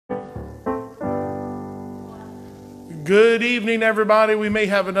Good evening, everybody. We may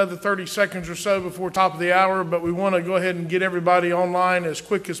have another 30 seconds or so before top of the hour, but we want to go ahead and get everybody online as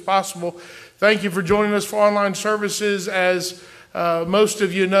quick as possible. Thank you for joining us for online services. As most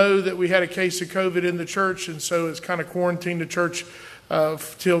of you know, that we had a case of COVID in the church, and so it's kind of quarantined the church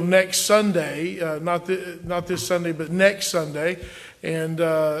till next Sunday, not this Sunday, but next Sunday. And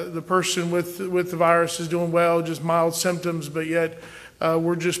the person with the virus is doing well, just mild symptoms, but yet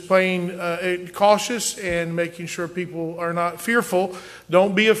we're just playing cautious and making sure people are not fearful.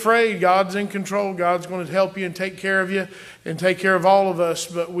 Don't be afraid. God's in control. God's going to help you and take care of you and take care of all of us.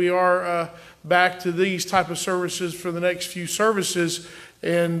 But we are back to these type of services for the next few services.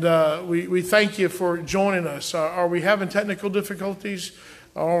 And we thank you for joining us. Are we having technical difficulties?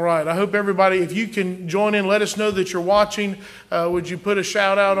 All right. I hope everybody, if you can join in, let us know that you're watching. Would you put a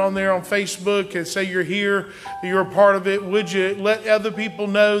shout out on there on Facebook and say you're here, you're a part of it? Would you let other people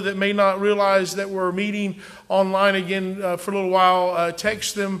know that may not realize that we're meeting online again for a little while?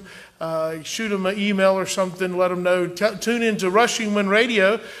 Text them, shoot them an email or something, let them know. Tune into Rushing Wind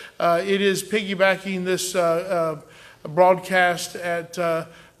Radio. It is piggybacking this broadcast at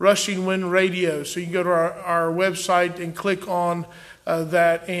Rushing Wind Radio. So you can go to our website and click on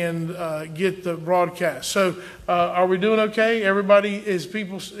that and get the broadcast. So are we doing okay? Everybody, is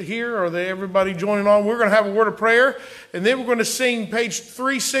people here? Are they everybody joining on? We're going to have a word of prayer, and then we're going to sing page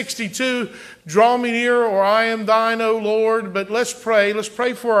 362, Draw Me Near, or I Am Thine, O Lord. But let's pray. Let's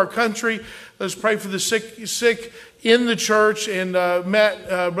pray for our country. Let's pray for the sick in the church. And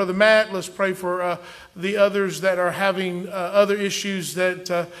Brother Matt, let's pray for the others that are having other issues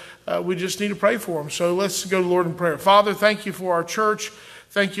that we just need to pray for them. So let's go to the Lord in prayer. Father, thank you for our church.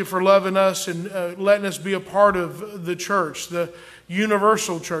 Thank you for loving us and letting us be a part of the church, the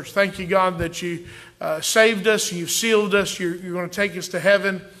universal church. Thank you, God, that you saved us and you've sealed us. You're going to take us to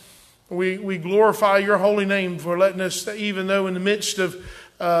heaven. We glorify your holy name for letting us, even though in the midst of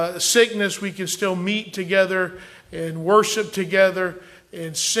sickness, we can still meet together and worship together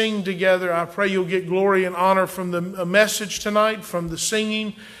and sing together. I pray you'll get glory and honor from the message tonight, from the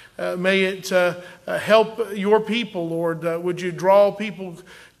singing. May it help your people, Lord. Would you draw people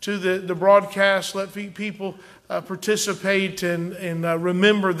to the broadcast? Let people participate and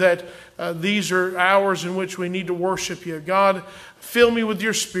remember that these are hours in which we need to worship you. God, fill me with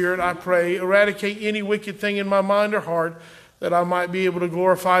your spirit, I pray. Eradicate any wicked thing in my mind or heart that I might be able to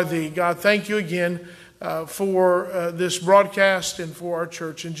glorify thee. God, thank you again for this broadcast and for our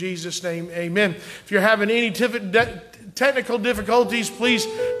church. In Jesus' name, amen. If you're having any technical difficulties, please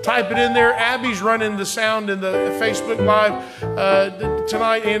type it in there. Abby's running the sound in the Facebook Live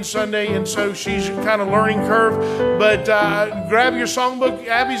tonight and Sunday, and so she's kind of learning curve. But grab your songbook.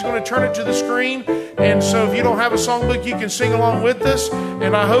 Abby's going to turn it to the screen, and so if you don't have a songbook, you can sing along with us,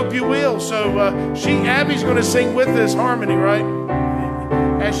 and I hope you will. So Abby's going to sing with this harmony, right?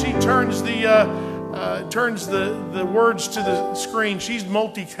 As she turns the words to the screen. She's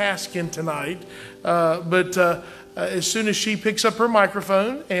multitasking tonight, but as soon as she picks up her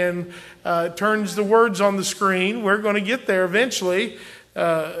microphone and turns the words on the screen, we're going to get there eventually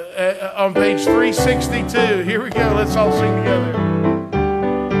on page 362. Here we go. Let's all sing together.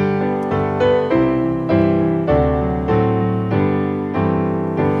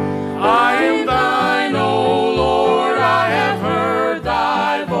 I am thine, O Lord, I have heard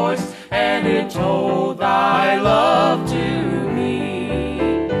thy voice, and it told thy love to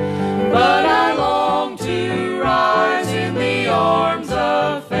me. But I long to rise in the arms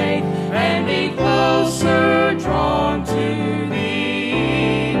of faith and be closer drawn to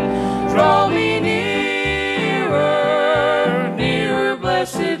thee. Draw me nearer, nearer.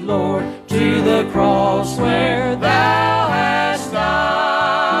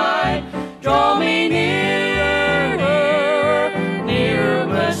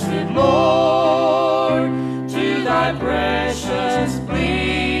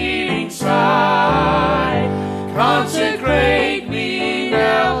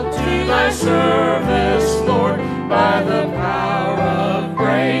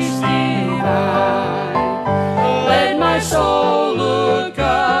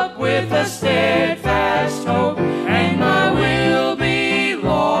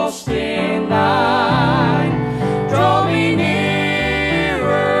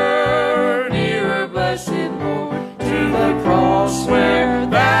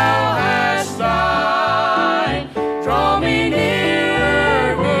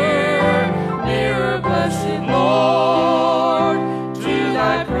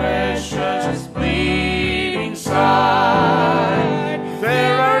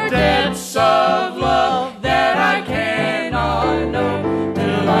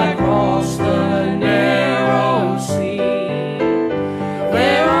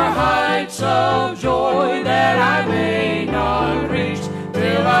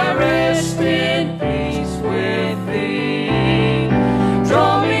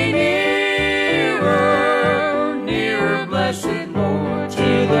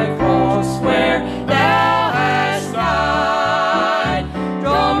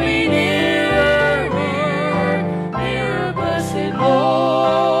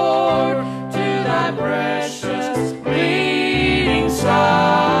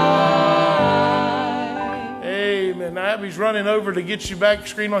 running over to get you back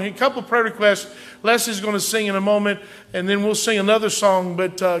screen on here. A couple prayer requests. Leslie's going to sing in a moment, and then we'll sing another song.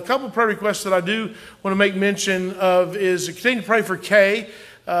 But a couple prayer requests that I do want to make mention of is continue to pray for Kay.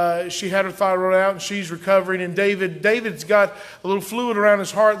 She had her thyroid out and she's recovering. And David's got a little fluid around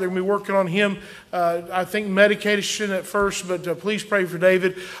his heart. They're going to be working on him. I think medication at first, but please pray for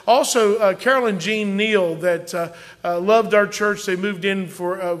David. Also, Carol and Jean Neal that loved our church. They moved in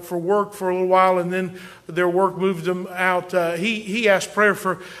for work for a little while, and then their work moved them out. He asked prayer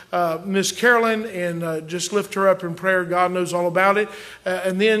for Miss Carolyn, and just lift her up in prayer. God knows all about it.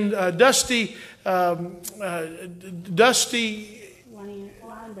 And then Dusty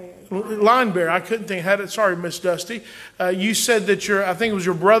Lineberry. I couldn't think. Had it. Sorry, Miss Dusty. You said that I think it was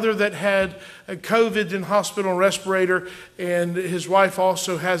your brother that had COVID in hospital and respirator, and his wife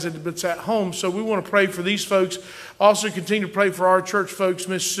also has it, but it's at home. So we want to pray for these folks. Also continue to pray for our church folks,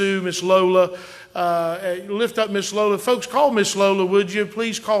 Miss Sue, Miss Lola. Lift up Miss Lola. Folks, call Miss Lola, would you?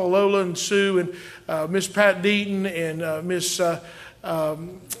 Please call Lola and Sue and Miss Pat Deaton and Miss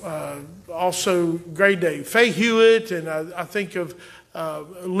also great day, Faye Hewitt, and I think of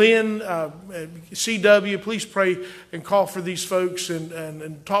Lynn, CW. Please pray and call for these folks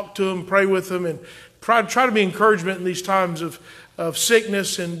and talk to them, pray with them, and try to be encouragement in these times of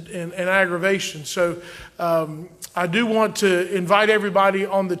sickness and aggravation. So I do want to invite everybody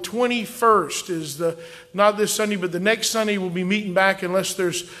on the 21st not this Sunday, but the next Sunday we'll be meeting back unless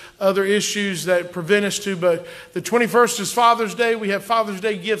there's other issues that prevent us to. But the 21st is Father's Day. We have Father's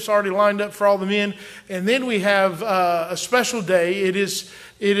Day gifts already lined up for all the men. And then we have a special day. It is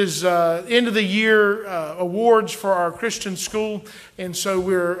end of the year awards for our Christian school. And so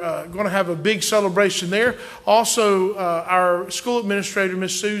we're going to have a big celebration there. Also, our school administrator,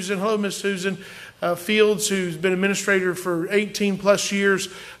 Miss Susan. Hello, Miss Susan. Fields, who's been administrator for 18 plus years,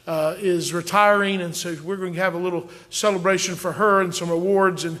 is retiring, and so we're going to have a little celebration for her and some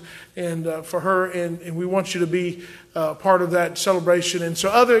awards and for her, and we want you to be part of that celebration, and so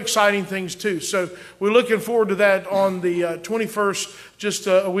other exciting things too. So we're looking forward to that on the 21st, just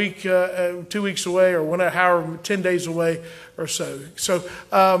a week, 2 weeks away, or however 10 days away or so. So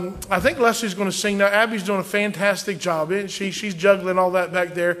I think Leslie's going to sing now. Abby's doing a fantastic job, isn't she? She's juggling all that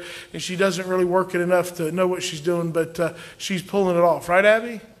back there, and she doesn't really work it enough to know what she's doing, but she's pulling it off. Right,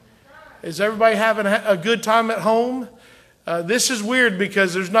 Abby? Is everybody having a good time at home? This is weird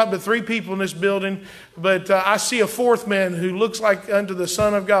because there's not but 3 people in this building, but I see a 4th man who looks like unto the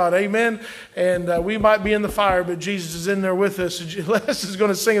Son of God. Amen. And we might be in the fire, but Jesus is in there with us. Les is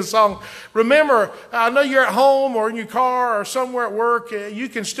going to sing a song. Remember, I know you're at home or in your car or somewhere at work. You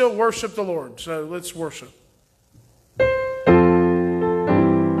can still worship the Lord. So let's worship.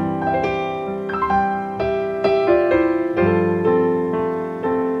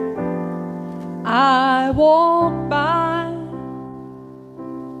 I walk by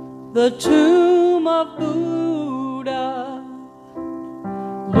the tomb of Buddha,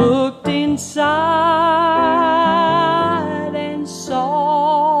 looked inside and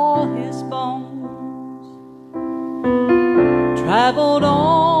saw his bones, traveled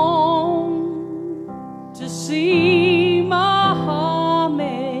on to see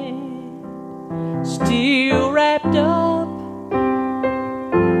Muhammad, still wrapped up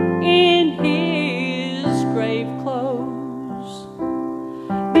in his grave clothes.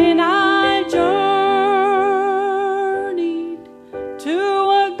 Then I journeyed to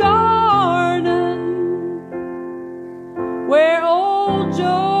a garden where old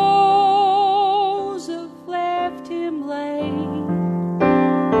Joseph left him laid,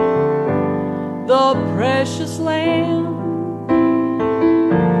 the precious lamb,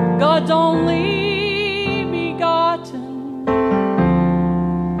 God's only begotten,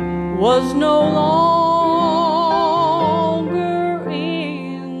 was no longer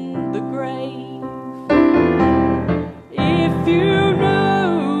in the grave. If you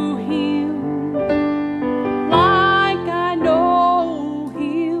knew him like I know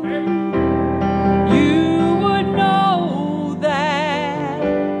him, you would know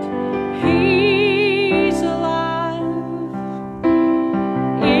that he's alive.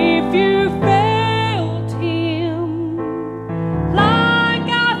 If you felt him like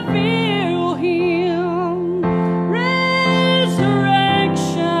I feel him,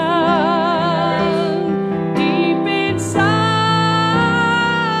 resurrection deep inside,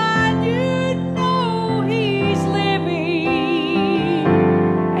 you know he's living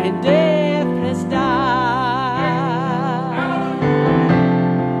and death has died.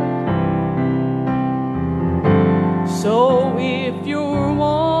 So if you're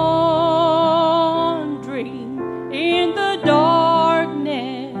wandering in the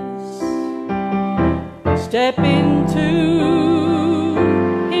darkness, step into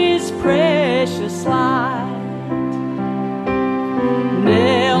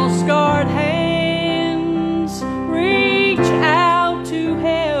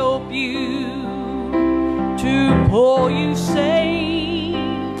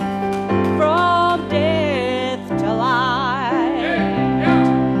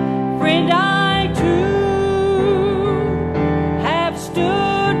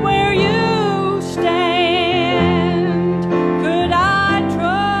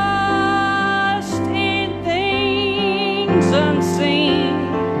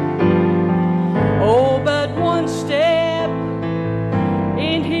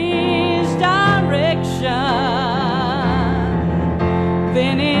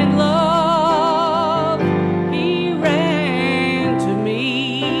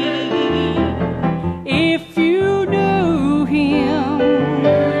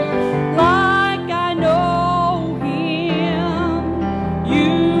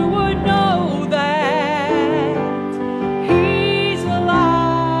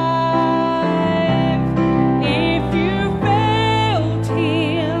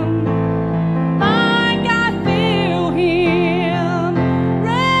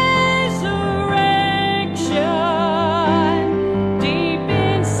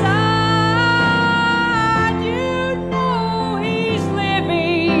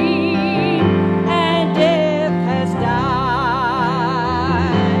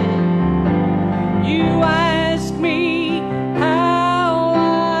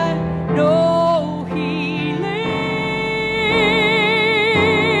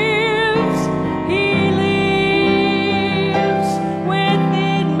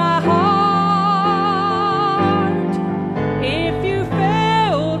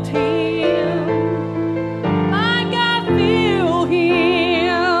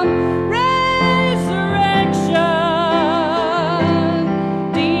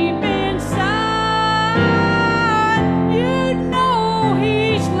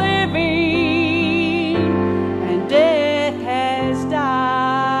he's living, and death has died.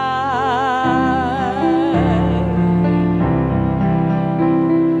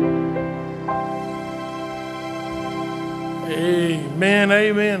 Amen,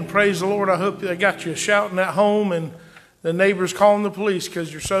 amen. Praise the Lord. I hope they got you shouting at home and the neighbors calling the police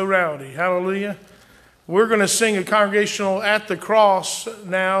because you're so rowdy. Hallelujah. We're going to sing a congregational At the Cross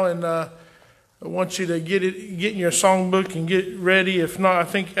now, and I want you to get in your songbook and get ready. If not, I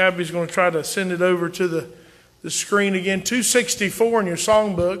think Abby's going to try to send it over to the screen again. 264 in your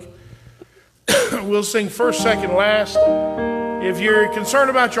songbook. We'll sing first, second, last. If you're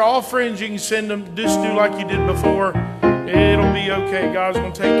concerned about your offerings, you can send them. Just do like you did before. It'll be okay. God's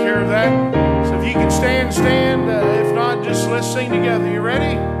going to take care of that. So if you can stand. If not, just let's sing together. You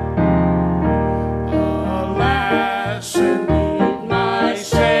ready? Alas, indeed my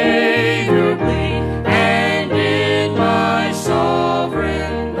Savior bleed, and did my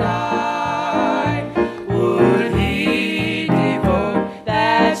sovereign die. Would he devote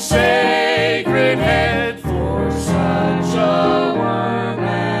that sacred head for such a worm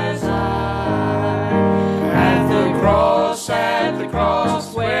as I? At the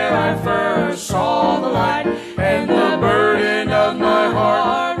cross where I first saw the light, and the burden of my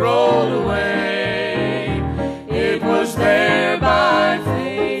heart rolled away. It was there by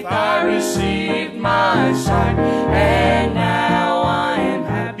faith I received my sight, and now I am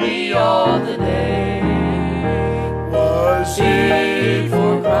happy all the day. Was it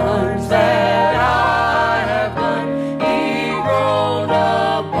for crimes that I have done, he rolled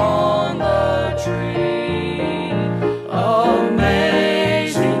upon the tree?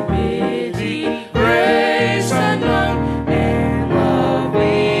 Amazing pity, grace unknown, and love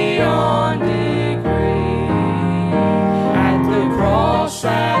beyond degree. At the cross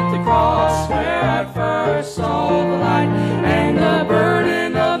where I first saw the light, and the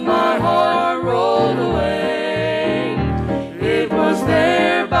burden of my heart rolled away. It was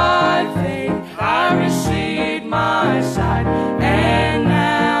there by faith I received my sight, and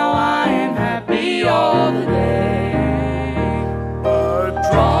now I am happy all the day. But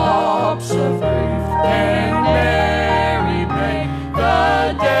drops of grief can never repay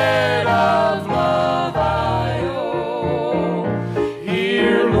the debt of love I owe.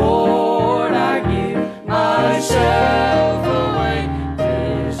 Here, Lord, I give myself away.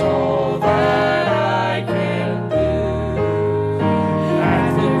 'Tis all that I can do.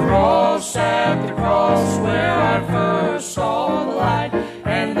 At the cross where I first saw the light,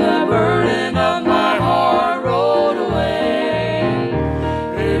 and the burden of my heart rolled away.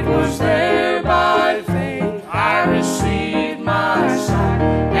 It was there by faith I received my sight,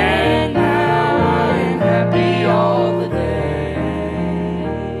 and now I am happy all the day.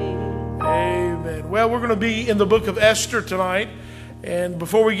 Amen. Well, we're going to be in the book of Esther tonight. And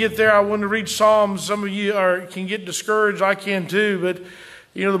before we get there, I want to read Psalms. Some of you can get discouraged. I can too. But,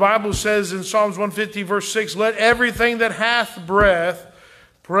 you know, the Bible says in Psalms 150, verse 6, let everything that hath breath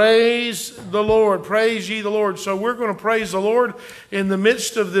praise the Lord. Praise ye the Lord. So we're going to praise the Lord in the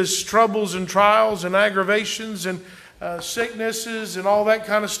midst of this troubles and trials and aggravations and sicknesses and all that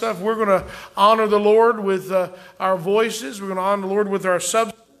kind of stuff. We're going to honor the Lord with our voices. We're going to honor the Lord with our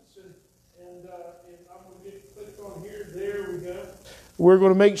substance. And I'm going to get clicked on here. There we go. We're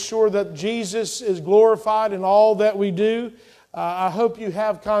going to make sure that Jesus is glorified in all that we do. I hope you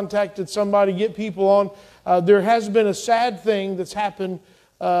have contacted somebody, get people on. There has been a sad thing that's happened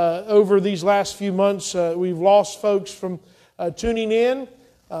over these last few months. We've lost folks from tuning in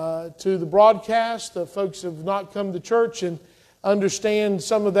to the broadcast. Folks have not come to church and understand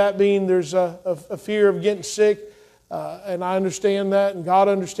some of that being there's a fear of getting sick. And I understand that, and God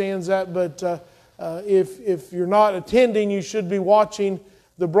understands that. But if you're not attending, you should be watching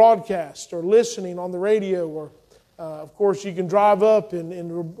the broadcast or listening on the radio. Or of course, you can drive up and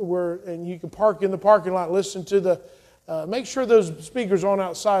you can park in the parking lot. Listen to the. Make sure those speakers aren't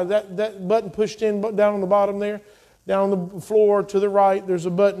outside. That button pushed in down on the bottom there, down on the floor to the right. There's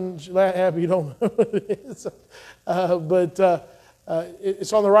a button. Happy you don't know what it is, but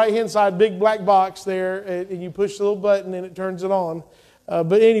it's on the right hand side, big black box there, and you push the little button and it turns it on.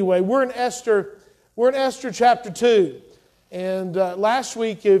 But anyway, we're in Esther. We're in Esther chapter 2, and last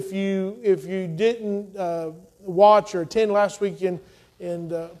week, if you didn't watch or attend last week and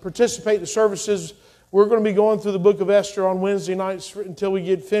participate in the services, we're going to be going through the book of Esther on Wednesday nights until we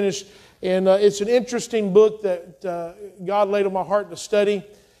get finished. And it's an interesting book that God laid on my heart to study.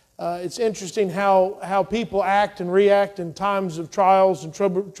 It's interesting how people act and react in times of trials and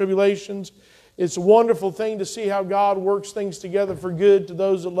tribulations. It's a wonderful thing to see how God works things together for good to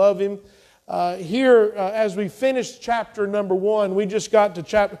those that love Him. Here, as we finished chapter number 1, we just got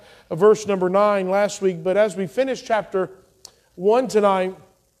to verse number 9 last week, but as we finish chapter 1 tonight,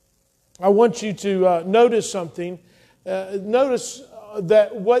 I want you to notice something. Notice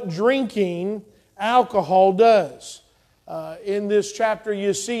that what drinking alcohol does. In this chapter,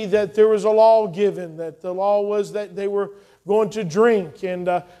 you see that there was a law given, that the law was that they were going to drink. And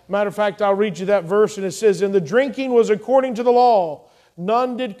matter of fact, I'll read you that verse, and it says, "And the drinking was according to the law.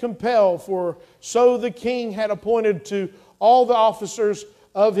 None did compel, for so the king had appointed to all the officers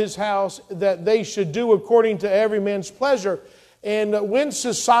of his house that they should do according to every man's pleasure." And when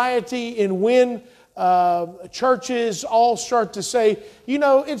society and when churches all start to say, you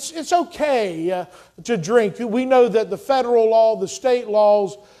know, it's okay to drink. We know that the federal law, the state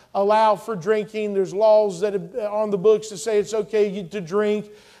laws allow for drinking. There's laws that are on the books that say it's okay to drink.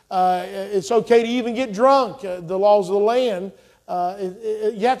 It's okay to even get drunk. The laws of the land.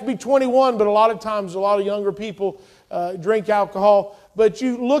 You have to be 21, but a lot of times a lot of younger people drink alcohol. But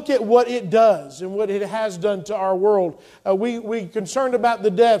you look at what it does and what it has done to our world. We're concerned about the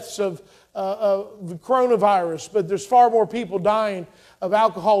deaths of the coronavirus, but there's far more people dying of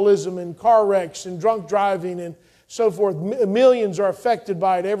alcoholism and car wrecks and drunk driving and so forth. Millions are affected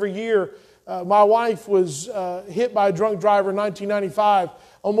by it every year. My wife was hit by a drunk driver in 1995,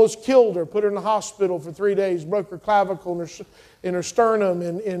 almost killed her, put her in the hospital for 3 days, broke her clavicle and her sternum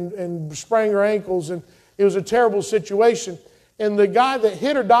and sprang her ankles, and it was a terrible situation. And the guy that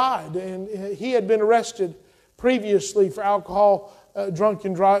hit her died, and he had been arrested previously for alcohol, drunk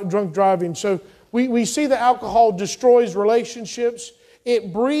driving. So we see that alcohol destroys relationships.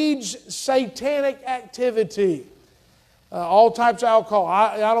 It breeds satanic activity. All types of alcohol.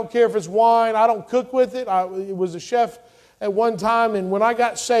 I don't care if it's wine. I don't cook with it. I was a chef at one time, and when I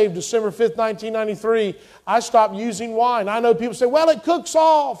got saved, December 5th, 1993, I stopped using wine. I know people say, well, it cooks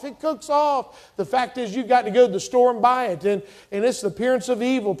off. It cooks off. The fact is, you've got to go to the store and buy it, and it's the appearance of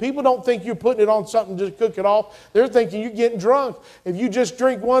evil. People don't think you're putting it on something to cook it off. They're thinking you're getting drunk. If you just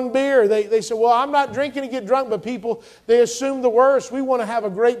drink one beer, they say, well, I'm not drinking to get drunk, but people, they assume the worst. We want to have a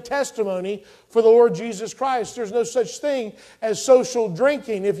great testimony for the Lord Jesus Christ. There's no such thing as social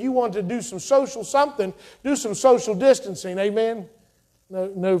drinking. If you want to do some social something, do some social distancing. Amen?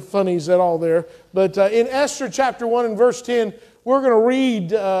 No funnies at all there. But in Esther chapter 1 and verse 10, we're going to read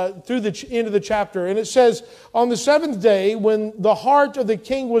through the end of the chapter. And it says, on the seventh day, when the heart of the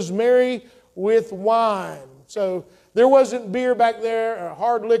king was merry with wine. So there wasn't beer back there or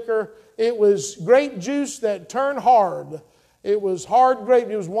hard liquor. It was grape juice that turned hard. It was hard grape.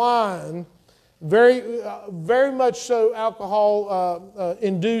 It was wine. Very much so alcohol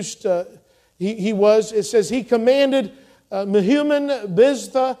induced he was. It says he commanded Mehuman,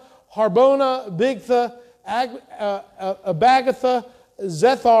 Biztha, Harbona, Bigtha, Abagatha,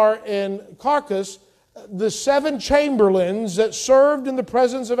 Zethar, and Carcass, the 7 chamberlains that served in the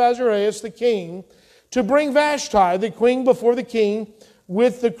presence of Azarias the king, to bring Vashti the queen before the king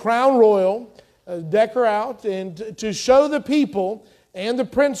with the crown royal, deck her out, and to show the people and the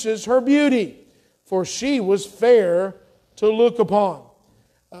princes her beauty, for she was fair to look upon.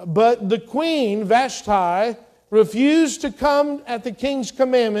 But the queen, Vashti, refused to come at the king's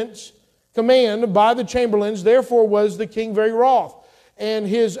command by the chamberlains. Therefore was the king very wroth, and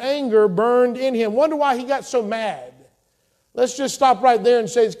his anger burned in him. Wonder why he got so mad. Let's just stop right there and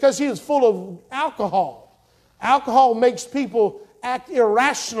say it's because he was full of alcohol. Alcohol makes people act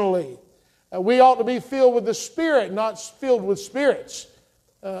irrationally. We ought to be filled with the Spirit, not filled with spirits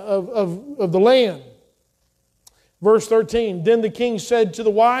of the land. Verse 13, then the king said to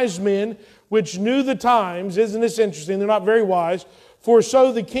the wise men which knew the times, isn't this interesting? They're not very wise. For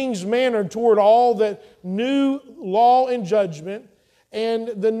so the king's manner toward all that knew law and judgment. And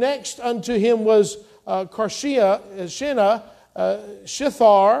the next unto him was Shina,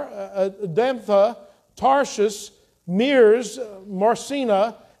 Shithar, Damtha, Tarshish, Meres,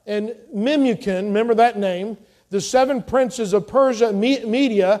 Marcina, and Memucan, remember that name, the 7 princes of Persia,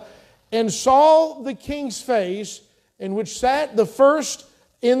 Media, and saw the king's face, in which sat the first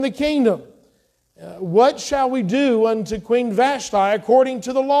in the kingdom. What shall we do unto Queen Vashti according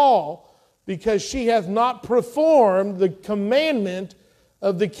to the law? Because she hath not performed the commandment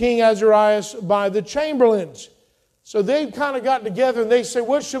of the king Azarias by the chamberlains. So they've kind of got together and they say,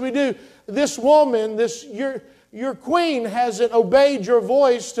 what should we do? This woman, your queen hasn't obeyed your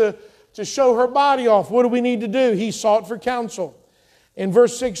voice to show her body off. What do we need to do? He sought for counsel. In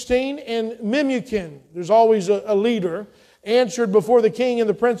verse 16, and Memucan, there's always a leader, answered before the king and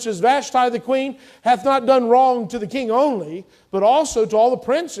the princes, Vashti the queen hath not done wrong to the king only, but also to all the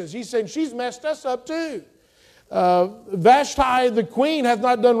princes. He said, she's messed us up too. Vashti the queen hath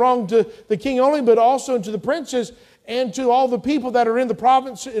not done wrong to the king only, but also unto the princes and to all the people that are in the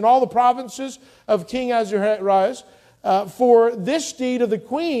province, in all the provinces of King Ahasuerus. For this deed of the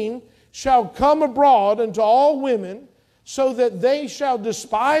queen shall come abroad unto all women, so that they shall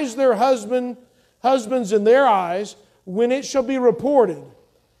despise their husbands in their eyes, when it shall be reported.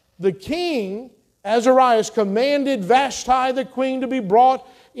 The king Ahasuerus commanded Vashti the queen to be brought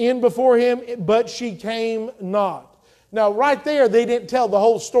in before him, but she came not. Now, right there, they didn't tell the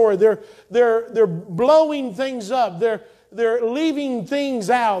whole story. They're blowing things up. They're leaving things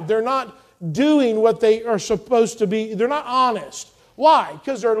out. They're not doing what they are supposed to be. They're not honest. Why?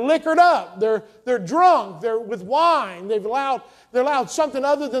 Because they're liquored up. They're drunk. They're with wine. They've allowed something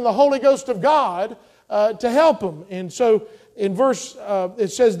other than the Holy Ghost of God to help them. And so in verse,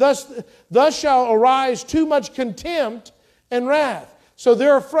 it says, thus shall arise too much contempt and wrath. So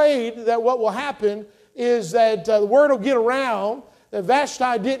they're afraid that what will happen is that the word will get around that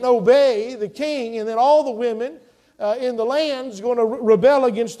Vashti didn't obey the king, and then all the women in the land is going to rebel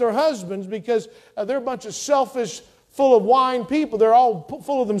against their husbands, because they're a bunch of selfish, full of wine people. They're all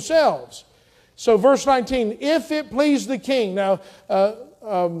full of themselves. So verse 19, if it please the king. Now,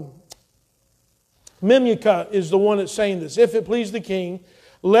 Memucan is the one that's saying this. If it please the king,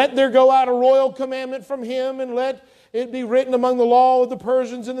 let there go out a royal commandment from him, and let it be written among the law of the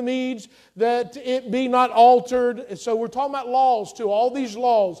Persians and the Medes, that it be not altered. So we're talking about laws too, all these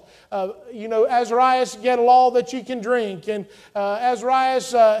laws. Ahasuerus get a law that you can drink. And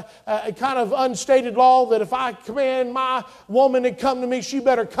Ahasuerus, a kind of unstated law that if I command my woman to come to me, she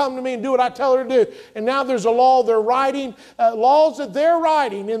better come to me and do what I tell her to do. And now there's a law they're writing, laws that they're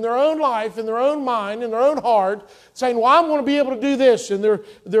writing in their own life, in their own mind, in their own heart, saying, well, I'm going to be able to do this. And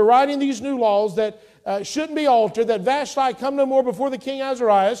they're writing these new laws that shouldn't be altered, that Vashti come no more before the king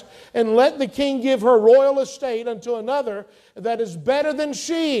Ahasuerus, and let the king give her royal estate unto another that is better than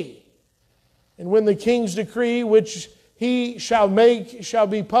she. And when the king's decree, which he shall make, shall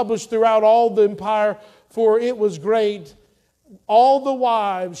be published throughout all the empire, for it was great, all the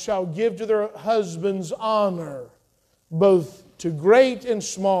wives shall give to their husbands honor, both to great and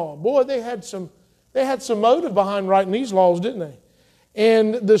small. Boy, they had some motive behind writing these laws, didn't they?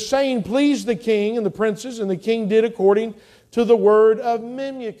 And the saying pleased the king and the princes, and the king did according to the word of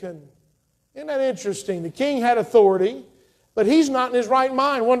Memucan. Isn't that interesting? The king had authority, but he's not in his right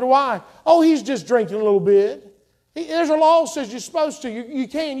mind. Wonder why? Oh, he's just drinking a little bit. There's a law that says you're supposed to. You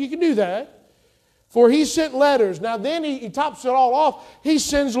can do that. For he sent letters. Now then he tops it all off. He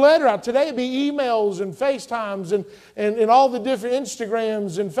sends letter out. Today it'd be emails and FaceTimes and all the different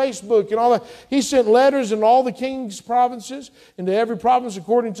Instagrams and Facebook and all that. He sent letters in all the king's provinces, into every province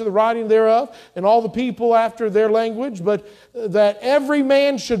according to the writing thereof, and all the people after their language, but that every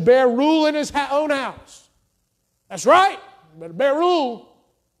man should bear rule in his own house. That's right. You better bear rule.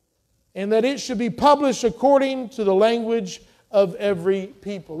 And that it should be published according to the language of every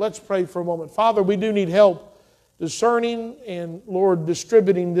people. Let's pray for a moment. Father, we do need help discerning and, Lord,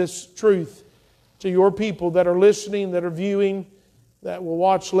 distributing this truth to your people that are listening, that are viewing, that will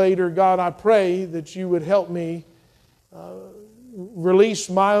watch later. God, I pray that you would help me release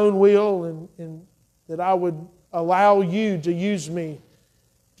my own will, and that I would allow you to use me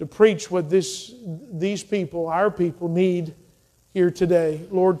to preach what these people, our people, need here today.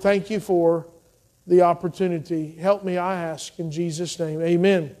 Lord, thank you for the opportunity. Help me, I ask, in Jesus' name.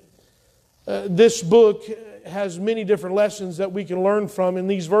 Amen. This book has many different lessons that we can learn from. In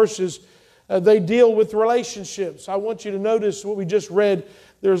these verses, they deal with relationships. I want you to notice what we just read.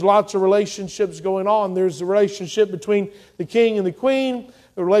 There's lots of relationships going on. There's the relationship between the king and the queen,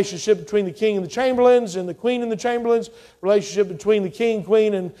 the relationship between the king and the chamberlains, and the queen and the chamberlains, relationship between the king,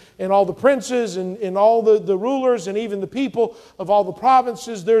 queen, and all the princes, and all the rulers, and even the people of all the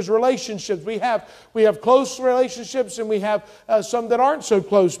provinces. There's relationships. We have close relationships, and we have some that aren't so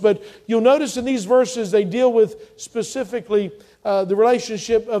close. But you'll notice in these verses they deal with specifically the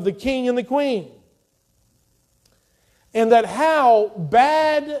relationship of the king and the queen. And that how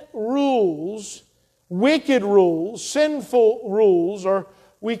bad rules, wicked rules, sinful rules, or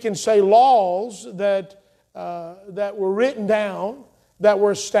we can say laws that were written down, that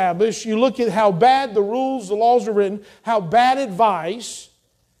were established. You look at how bad the rules, the laws are written, how bad advice,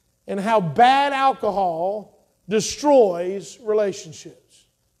 and how bad alcohol destroys relationships.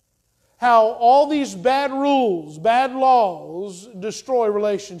 How all these bad rules, bad laws destroy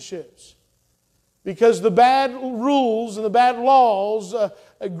relationships. Because the bad rules and the bad laws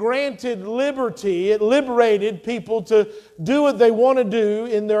granted liberty. It liberated people to do what they want to do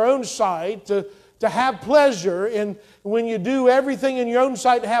in their own sight, to to have pleasure, and when you do everything in your own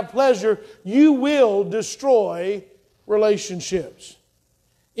sight to have pleasure, you will destroy relationships.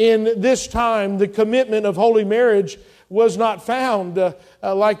 In this time, the commitment of holy marriage was not found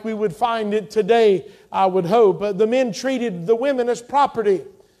like we would find it today, I would hope. The men treated the women as property.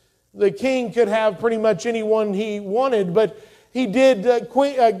 The king could have pretty much anyone he wanted, but he did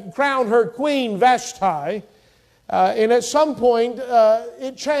crown her queen Vashti. And at some point,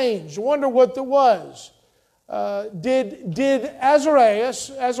 it changed. I wonder what that was. Did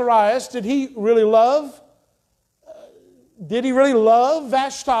Azarias, did he really love? Did he really love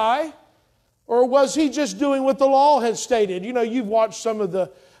Vashti? Or was he just doing what the law had stated? You know, you've watched some of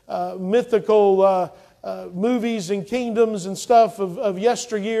the mythical movies and kingdoms and stuff of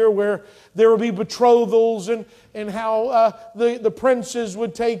yesteryear where there would be betrothals and how the princes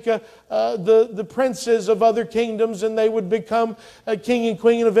would take the princes of other kingdoms and they would become a king and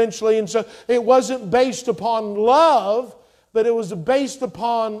queen eventually. And so it wasn't based upon love, but it was based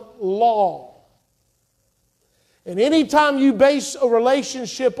upon law. And anytime you base a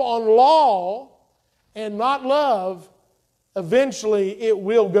relationship on law and not love, eventually it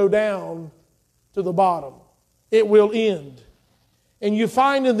will go down to the bottom. It will end. And you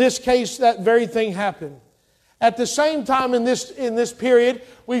find in this case that very thing happened. At the same time in this period,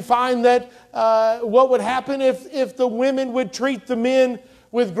 we find that what would happen if the women would treat the men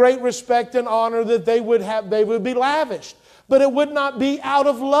with great respect and honor, that they would be lavished. But it would not be out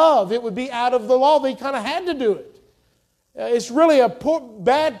of love. It would be out of the law. They kind of had to do it. It's really a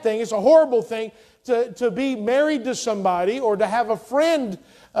bad thing. It's a horrible thing to be married to somebody or to have a friend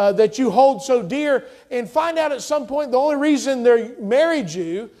that you hold so dear and find out at some point the only reason they married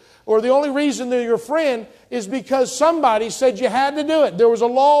you or the only reason they're your friend is because somebody said you had to do it. There was a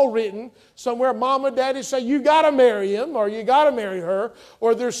law written somewhere. Mom and Daddy say you got to marry him or you got to marry her.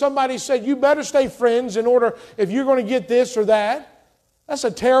 Or there's somebody said you better stay friends in order if you're going to get this or that. That's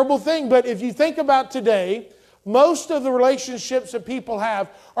a terrible thing. But if you think about today, most of the relationships that people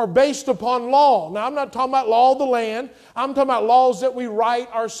have are based upon law. Now, I'm not talking about law of the land. I'm talking about laws that we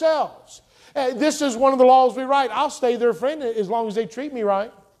write ourselves. This is one of the laws we write. I'll stay their friend as long as they treat me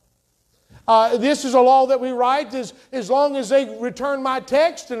right. This is a law that we write. As long as they return my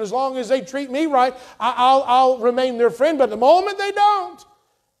text and as long as they treat me right, I'll remain their friend. But the moment they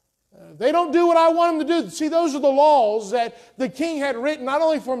don't do what I want them to do. See, those are the laws that the king had written not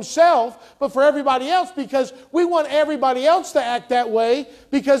only for himself, but for everybody else, because we want everybody else to act that way,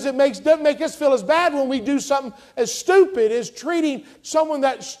 because it doesn't make us feel as bad when we do something as stupid as treating someone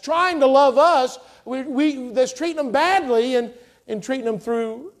that's trying to love us, that's treating them badly and treating them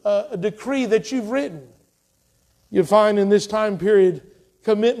through a decree that you've written. You find in this time period,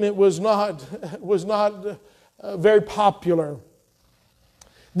 commitment was not very popular.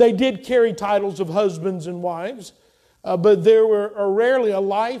 They did carry titles of husbands and wives, but there were rarely a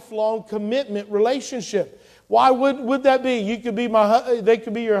lifelong commitment relationship. Why would that be? They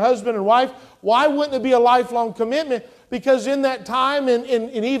could be your husband and wife. Why wouldn't it be a lifelong commitment? Because in that time, and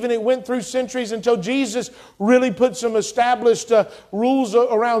even it went through centuries until Jesus really put some established rules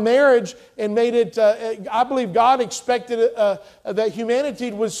around marriage and made it, I believe God expected that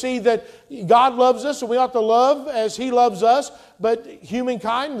humanity would see that God loves us and we ought to love as He loves us, but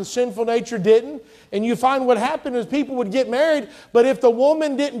humankind, the sinful nature, didn't. And you find what happened is people would get married, but if the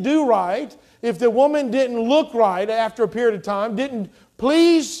woman didn't do right, if the woman didn't look right after a period of time, didn't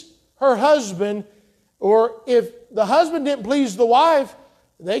please her husband, or if the husband didn't please the wife,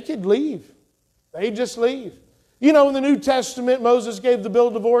 they could leave. They'd just leave. You know, in the New Testament, Moses gave the bill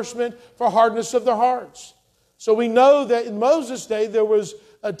of divorcement for hardness of their hearts. So we know that in Moses' day, there was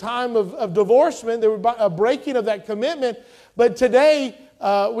a time of divorcement. There was a breaking of that commitment. But today,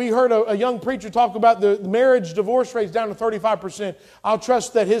 we heard a young preacher talk about the marriage divorce rates down to 35%. I'll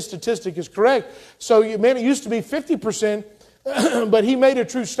trust that his statistic is correct. So, man, it used to be 50%, but he made a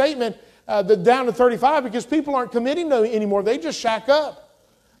true statement down to 35 because people aren't committing anymore. They just shack up.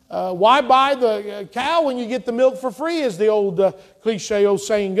 Why buy the cow when you get the milk for free, as the old cliche old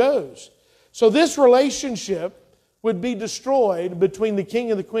saying goes. So this relationship would be destroyed between the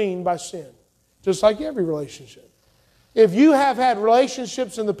king and the queen by sin, just like every relationship. If you have had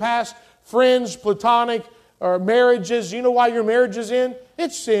relationships in the past, friends, platonic, or marriages, you know why your marriage is in?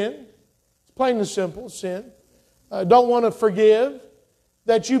 It's sin. It's plain and simple, sin. Don't want to forgive.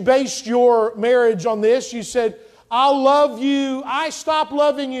 That you based your marriage on this. You said, I'll love you. I stop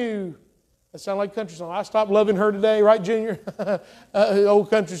loving you. That sounds like a country song. I stopped loving her today, right, Junior? Old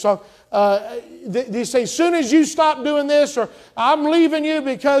country song. They say, as soon as you stop doing this, or I'm leaving you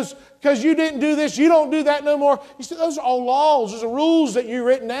because because you didn't do this, you don't do that no more. You see, those are all laws. Those are rules that you've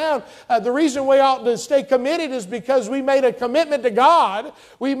written down. The reason we ought to stay committed is because we made a commitment to God.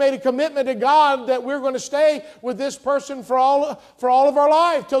 We made a commitment to God that we're going to stay with this person for all of our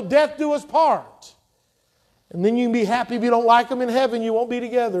life, till death do us part. And then you can be happy if you don't like them in heaven. You won't be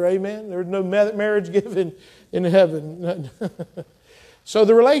together. Amen. There's no marriage given in heaven. So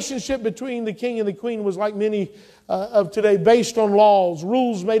the relationship between the king and the queen was like many of today, based on laws,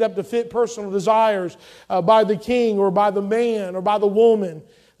 rules made up to fit personal desires by the king or by the man or by the woman.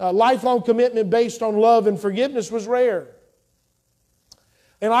 Lifelong commitment based on love and forgiveness was rare.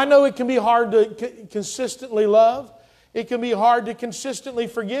 And I know it can be hard to consistently love. It can be hard to consistently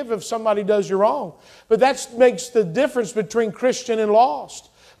forgive if somebody does you wrong. But that makes the difference between Christian and lost,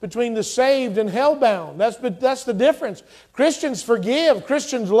 between the saved and hellbound. That's the difference. Christians forgive,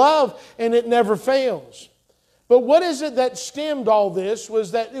 Christians love, and it never fails. But what is it that stemmed all this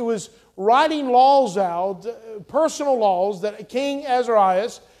was that it was writing laws out, personal laws that King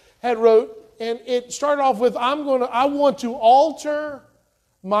Azarias had wrote, and it started off with, I want to alter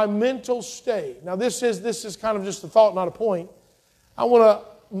my mental state. Now this is kind of just a thought, not a point. I want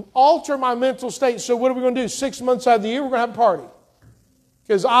to alter my mental state. So what are we going to do? 6 months out of the year, we're going to have a party.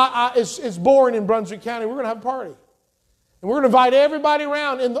 Because it's boring in Brunswick County. We're going to have a party. And we're going to invite everybody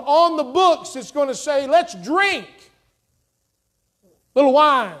around. And on the books, it's going to say, let's drink. A little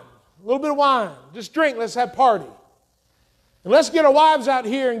wine. A little bit of wine. Just drink. Let's have a party. And let's get our wives out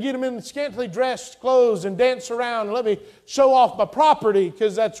here and get them in scantily dressed clothes and dance around and let me show off my property,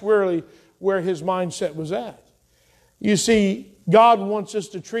 because that's really where his mindset was at. You see, God wants us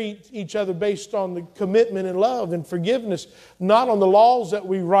to treat each other based on the commitment and love and forgiveness, not on the laws that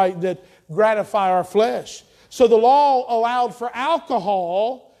we write that gratify our flesh. So the law allowed for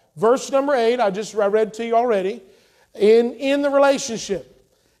alcohol, verse number 8, I read to you already, in the relationship.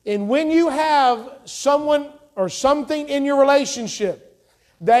 And when you have someone or something in your relationship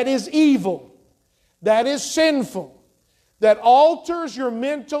that is evil, that is sinful, that alters your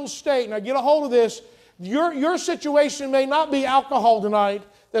mental state. Now get a hold of this. Your situation may not be alcohol tonight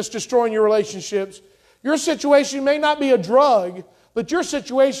that's destroying your relationships. Your situation may not be a drug, but your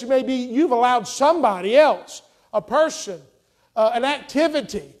situation may be you've allowed somebody else, a person, an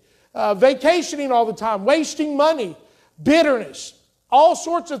activity, vacationing all the time, wasting money, bitterness, all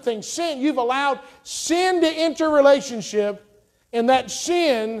sorts of things. Sin. You've allowed sin to enter a relationship, and that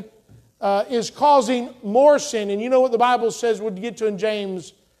sin is causing more sin. And you know what the Bible says we'll get to in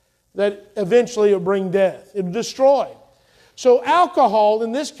James, that eventually it'll bring death. It'll destroy. So alcohol,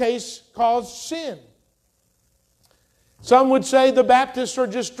 in this case, caused sin. Some would say the Baptists are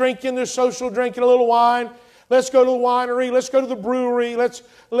just drinking, they're social drinking a little wine. Let's go to the winery. Let's go to the brewery. Let's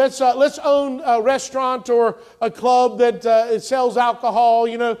own a restaurant or a club that it sells alcohol.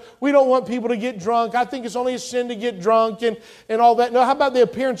 You know, we don't want people to get drunk. I think it's only a sin to get drunk and all that. No, how about the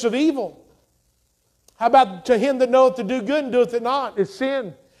appearance of evil? How about to him that knoweth to do good and doeth it not? It's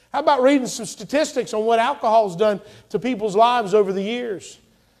sin. How about reading some statistics on what alcohol's done to people's lives over the years?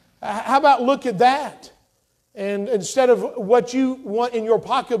 How about look at that? And instead of what you want in your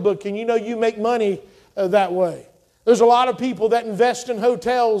pocketbook, and you know you make money that way. There's a lot of people that invest in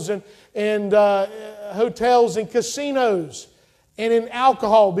hotels and hotels and casinos and in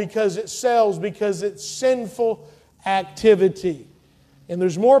alcohol because it sells, because it's sinful activity. And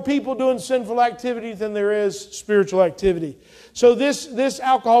there's more people doing sinful activity than there is spiritual activity. So this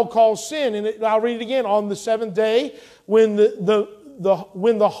alcohol caused sin. And I'll read it again. On the seventh day, when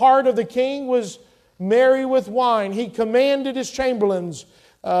the heart of the king was merry with wine, he commanded his chamberlains,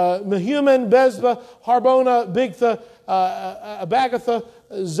 Mehuman, Bezba, Harbona, Bigtha, Abagatha,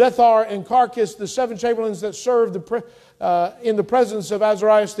 Zethar, and Carcass, the 7 chamberlains that served in the presence of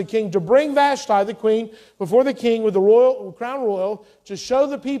Azarias the king, to bring Vashti the queen before the king with the crown royal, to show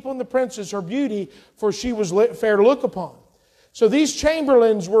the people and the princess her beauty, for she was fair to look upon. So these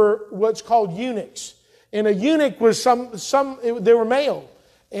chamberlains were what's called eunuchs. And a eunuch was they were male,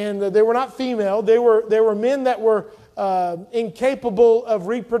 and they were not female. They were men that were incapable of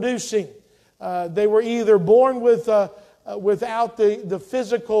reproducing. They were either born without the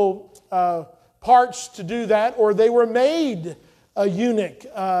physical parts to do that, or they were made a eunuch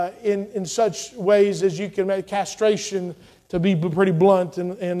in such ways as you can make castration, to be pretty blunt,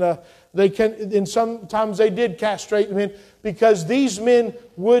 and sometimes they did castrate men because these men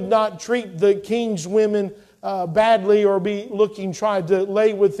would not treat the king's women badly or try to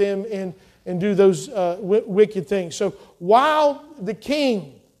lay with them and do those wicked things. So while the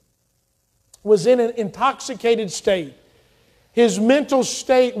king was in an intoxicated state, his mental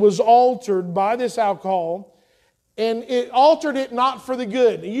state was altered by this alcohol, and it altered it not for the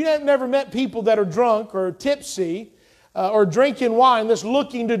good. You have never met people that are drunk or tipsy or drinking wine that's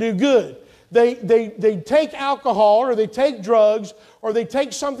looking to do good. They take alcohol or they take drugs or they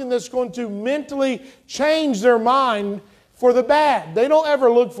take something that's going to mentally change their mind for the bad. They don't ever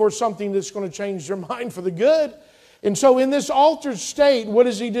look for something that's going to change their mind for the good. And so in this altered state, what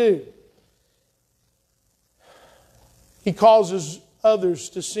does he do? He causes others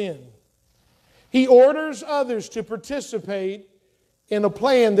to sin. He orders others to participate in a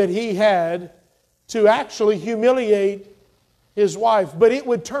plan that he had to actually humiliate his wife. But it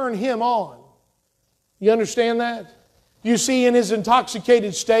would turn him on. You understand that? You see, in his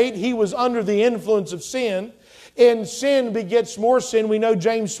intoxicated state, he was under the influence of sin. And sin begets more sin. We know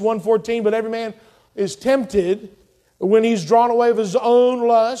James 1:14, but every man is tempted when he's drawn away of his own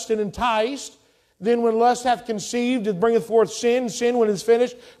lust and enticed. Then when lust hath conceived, it bringeth forth sin. Sin, when it is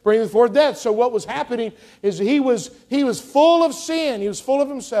finished, bringeth forth death. So what was happening is he was full of sin. He was full of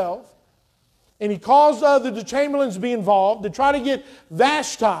himself. And he caused the chamberlains to be involved to try to get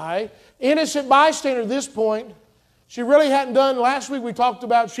Vashti, innocent bystander at this point. She really hadn't done, last week we talked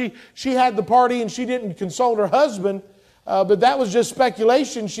about she had the party and she didn't consult her husband. But that was just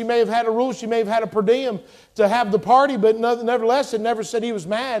speculation. She may have had a rule. She may have had a per diem to have the party. But nevertheless, it never said he was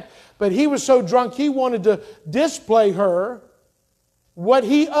mad. But he was so drunk, he wanted to display her what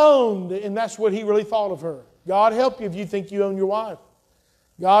he owned. And that's what he really thought of her. God help you if you think you own your wife.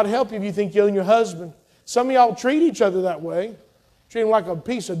 God help you if you think you own your husband. Some of y'all treat each other that way. Treat them like a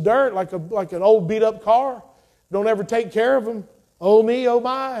piece of dirt, like an old beat up car. Don't ever take care of them. Oh me, oh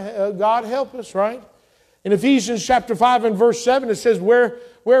my, God help us, right? In Ephesians chapter 5 and verse 7 it says,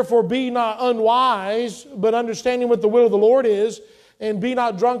 Wherefore be not unwise, but understanding what the will of the Lord is, and be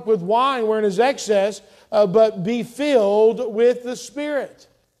not drunk with wine wherein is excess, but be filled with the Spirit.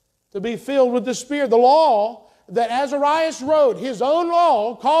 To be filled with the Spirit. The law that Azarias wrote, his own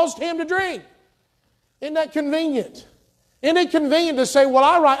law, caused him to drink. Isn't that convenient? Isn't it convenient to say, well,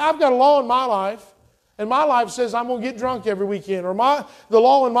 I've got a law in my life, and my life says I'm going to get drunk every weekend. Or the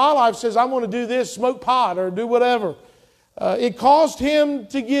law in my life says I'm going to do this, smoke pot, or do whatever. It caused him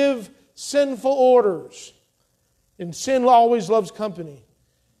to give sinful orders. And sin always loves company.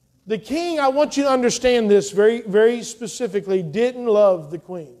 The king, I want you to understand this very, very specifically, didn't love the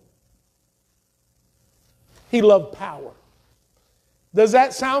queen. He loved power. Does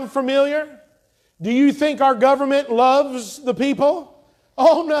that sound familiar? Do you think our government loves the people?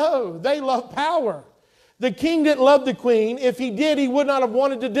 Oh no, they love power. The king didn't love the queen. If he did, he would not have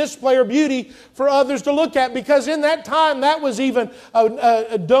wanted to display her beauty for others to look at, because in that time that was even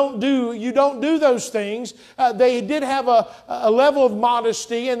you don't do those things. They did have a level of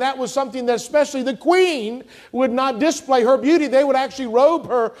modesty, and that was something that especially the queen would not display her beauty. They would actually robe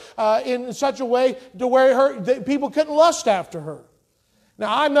her in such a way to where people couldn't lust after her.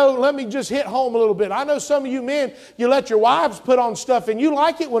 Now, I know, let me just hit home a little bit. I know some of you men, you let your wives put on stuff, and you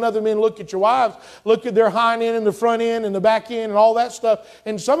like it when other men look at your wives, look at their hind end and the front end and the back end and all that stuff.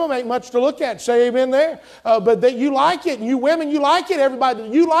 And some of them ain't much to look at. Say amen there. But you like it. And you women, you like it. Everybody,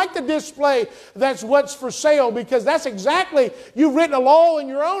 you like the display. That's what's for sale, because that's exactly, you've written a law in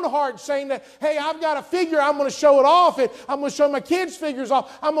your own heart saying that, hey, I've got a figure, I'm going to show it off. And I'm going to show my kids' figures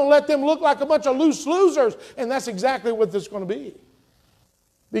off. I'm going to let them look like a bunch of loose losers. And that's exactly what this is going to be.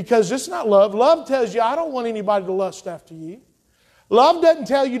 Because it's not love. Love tells you, I don't want anybody to lust after you. Love doesn't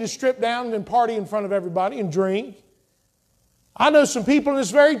tell you to strip down and party in front of everybody and drink. I know some people in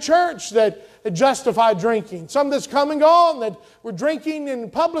this very church that justify drinking. Some that's come and gone that were drinking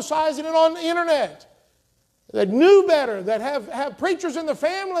and publicizing it on the internet. That knew better, that have preachers in the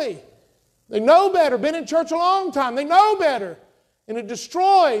family. They know better, been in church a long time. They know better. And it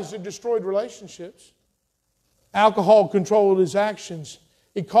destroyed relationships. Alcohol controlled his actions.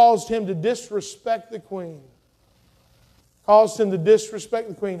 It caused him to disrespect the queen. Caused him to disrespect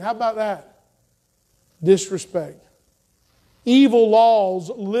the queen. How about that? Disrespect. Evil laws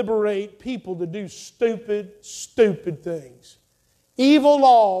liberate people to do stupid, stupid things. Evil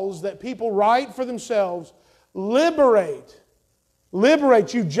laws that people write for themselves liberate.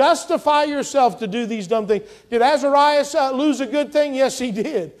 Liberate. You justify yourself to do these dumb things. Did Azarias lose a good thing? Yes, he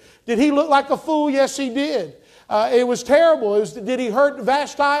did. Did he look like a fool? Yes, he did. It was terrible. Did he hurt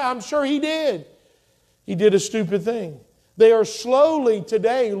Vashti? I'm sure he did. He did a stupid thing. They are slowly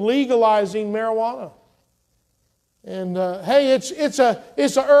today legalizing marijuana. And hey, it's a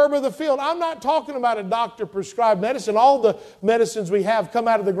herb of the field. I'm not talking about a doctor-prescribed medicine. All the medicines we have come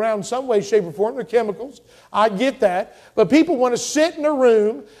out of the ground some way, shape, or form. They're chemicals. I get that. But people want to sit in a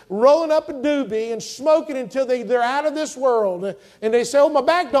room, rolling up a doobie and smoking until they're out of this world. And they say, oh, my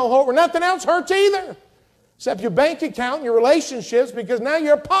back don't hurt. Well, nothing else hurts either. except your bank account and your relationships, because now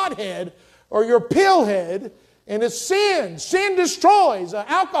you're a pothead or you're a pillhead, and it's sin. Sin destroys.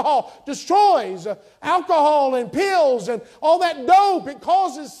 Alcohol destroys. Alcohol and pills and all that dope, it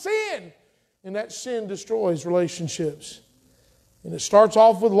causes sin. And that sin destroys relationships. And it starts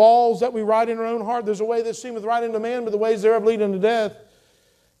off with laws that we write in our own heart. There's a way that seemeth right unto man, but the ways thereof lead unto death.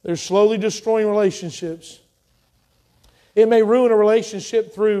 They're slowly destroying relationships. It may ruin a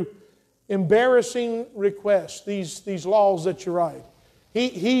relationship through embarrassing requests, these laws that you write.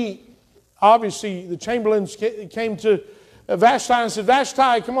 He obviously, the Chamberlain came to Vashti and said,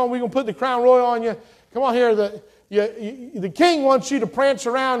 Vashti, come on, we're going to put the crown royal on you. Come on here. The king wants you to prance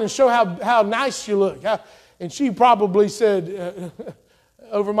around and show how nice you look. And she probably said,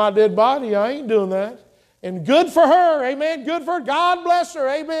 over my dead body, I ain't doing that. And good for her, amen. Good for her. God bless her,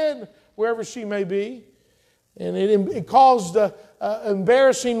 amen, wherever she may be. And it caused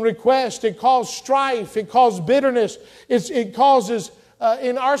embarrassing request. It caused strife. It caused bitterness. It causes...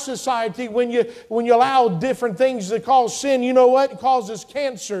 in our society, when you allow different things that cause sin, you know what? It causes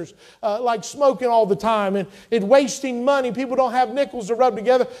cancers, like smoking all the time and wasting money. People don't have nickels to rub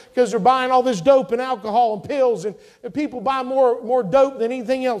together because they're buying all this dope and alcohol and pills. And people buy more dope than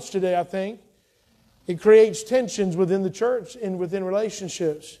anything else today, I think. It creates tensions within the church and within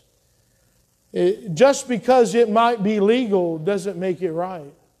relationships. Just because it might be legal doesn't make it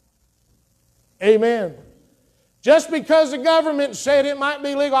right. Amen. Just because the government said it might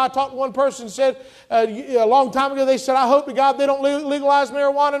be legal. I talked to one person who said a long time ago, they said, I hope to God they don't legalize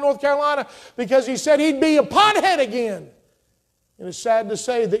marijuana in North Carolina, because he said he'd be a pothead again. And it's sad to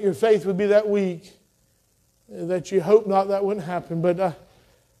say that your faith would be that weak that you hope not that wouldn't happen. But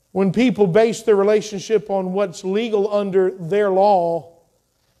when people base their relationship on what's legal under their law,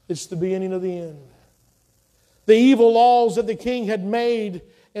 it's the beginning of the end. The evil laws that the king had made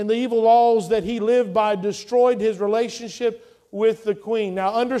and the evil laws that he lived by destroyed his relationship with the queen.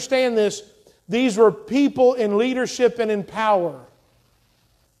 Now understand this. These were people in leadership and in power.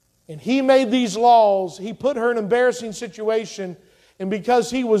 And he made these laws. He put her in an embarrassing situation. And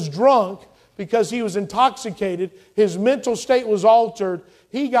because he was drunk, because he was intoxicated, his mental state was altered.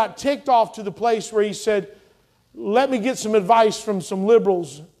 He got ticked off to the place where he said, let me get some advice from some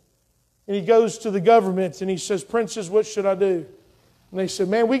liberals. And he goes to the government and he says, Princess, what should I do? And they said,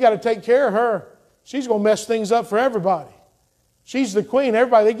 man, we got to take care of her. She's going to mess things up for everybody. She's the queen.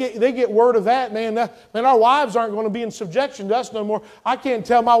 Everybody, they get word of that, man. Man, our wives aren't going to be in subjection to us no more. I can't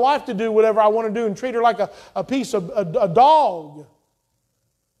tell my wife to do whatever I want to do and treat her like a piece of a dog.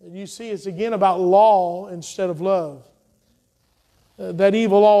 And you see, it's again about law instead of love. That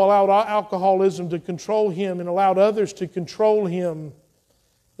evil law allowed alcoholism to control him and allowed others to control him.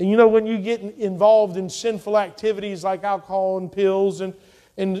 And you know, when you get involved in sinful activities like alcohol and pills and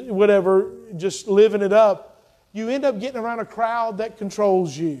whatever, just living it up, you end up getting around a crowd that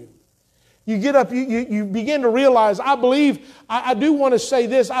controls you. You get up, you begin to realize, I believe, I do want to say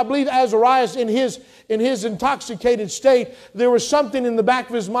this, I believe Azarias in his intoxicated state, there was something in the back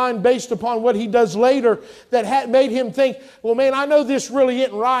of his mind based upon what he does later that had made him think, well, man, I know this really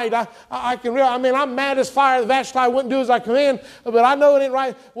isn't right. I can realize, I mean, I'm mad as fire. Vashti wouldn't do as I command, but I know it ain't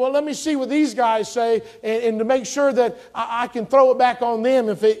right. Well, let me see what these guys say and to make sure that I can throw it back on them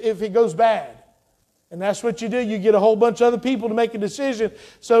if it goes bad. And that's what you do. You get a whole bunch of other people to make a decision.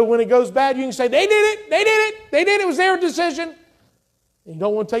 So when it goes bad, you can say, they did it, they did it, they did it, it was their decision. And you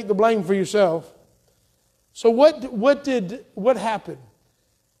don't want to take the blame for yourself. So what happened?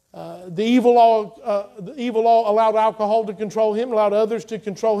 The evil law allowed alcohol to control him, allowed others to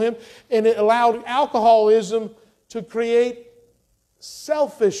control him, and it allowed alcoholism to create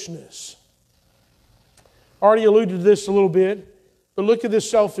selfishness. I already alluded to this a little bit, but look at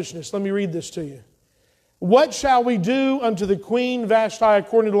this selfishness. Let me read this to you. What shall we do unto the queen Vashti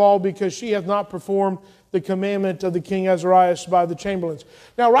according to law, because she hath not performed the commandment of the king Azarias by the chamberlains?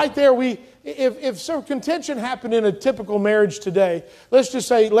 Now right there, if some contention happened in a typical marriage today, let's just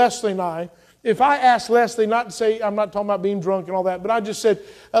say Leslie and I, if I asked Leslie not to say, I'm not talking about being drunk and all that, but I just said,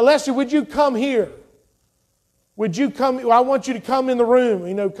 Leslie, would you come here? Would you come? I want you to come in the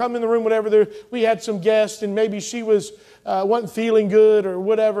room, come in the room, whatever. We had some guests and maybe she wasn't feeling good or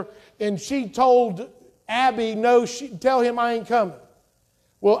whatever. And she told Abby, no, tell him I ain't coming.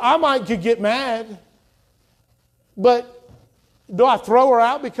 Well, I could get mad, but do I throw her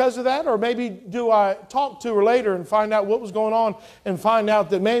out because of that? Or maybe do I talk to her later and find out what was going on and find out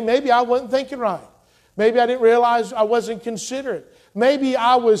that maybe I wasn't thinking right. Maybe I didn't realize I wasn't considerate. Maybe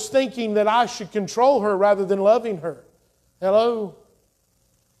I was thinking that I should control her rather than loving her. Hello?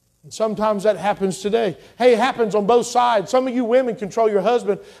 And sometimes that happens today. Hey, it happens on both sides. Some of you women control your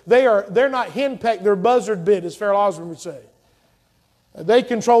husband. They're not henpecked, they're buzzard bit, as Farrell Osborne would say. They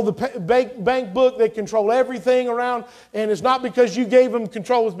control the bank book. They control everything around. And it's not because you gave them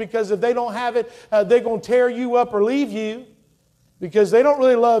control. It's because if they don't have it, they're going to tear you up or leave you. Because they don't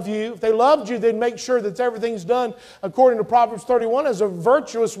really love you. If they loved you, they'd make sure that everything's done according to Proverbs 31 as a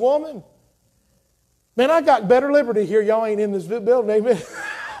virtuous woman. Man, I got better liberty here. Y'all ain't in this building, amen?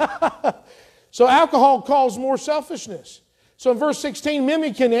 So alcohol caused more selfishness. So in verse 16,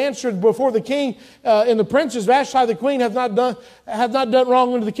 Mimikin answered before the king and the princes, Vashti the queen hath not done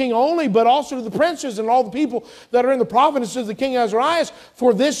wrong unto the king only, but also to the princes and all the people that are in the provinces of the king Azarias.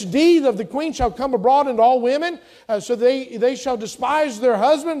 For this deed of the queen shall come abroad unto all women, so they shall despise their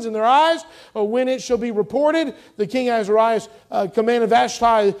husbands in their eyes when it shall be reported. The king Azarias commanded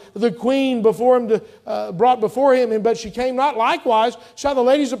Vashti the queen brought before him, but she came not. Likewise shall the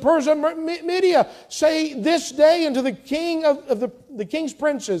ladies of Persia and Media say this day unto the king of the king's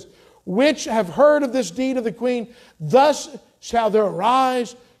princes, which have heard of this deed of the queen, thus shall there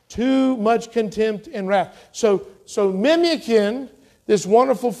arise too much contempt and wrath. So Mimikin, this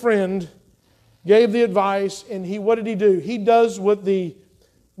wonderful friend, gave the advice, and what did he do? He does what the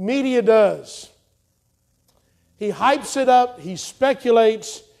media does. He hypes it up, he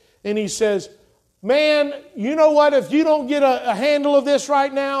speculates, and he says, man, you know what? If you don't get a handle of this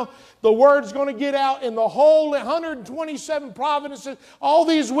right now, the word's going to get out in the whole 127 provinces. All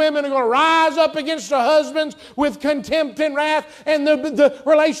these women are going to rise up against their husbands with contempt and wrath, and the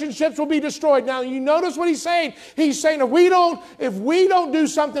relationships will be destroyed. Now, you notice what he's saying. He's saying if we don't do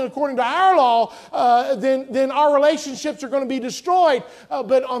something according to our law, then our relationships are going to be destroyed.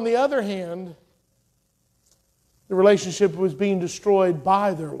 But on the other hand, the relationship was being destroyed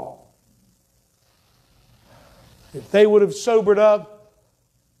by their law. If they would have sobered up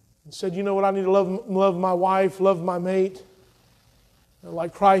and said, you know what, I need to love my wife, love my mate,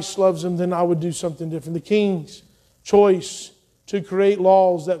 like Christ loves them, then I would do something different. The king's choice to create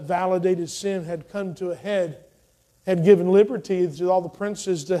laws that validated sin had come to a head, had given liberty to all the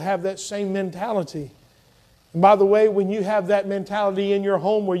princes to have that same mentality. And by the way, when you have that mentality in your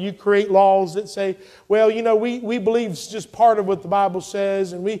home where you create laws that say, well, you know, we believe it's just part of what the Bible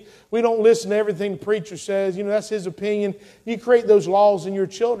says, and we don't listen to everything the preacher says, you know, that's his opinion. You create those laws in your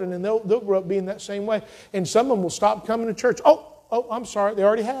children, and they'll grow up being that same way. And some of them will stop coming to church. Oh, I'm sorry, they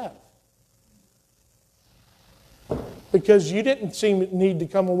already have. Because you didn't seem to need to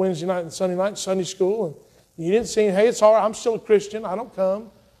come on Wednesday night and Sunday night, Sunday school, and you didn't say, hey, it's all right, I'm still a Christian, I don't come.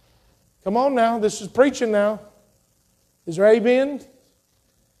 Come on now, this is preaching now. Is there amen?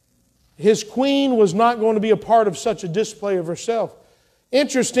 His queen was not going to be a part of such a display of herself.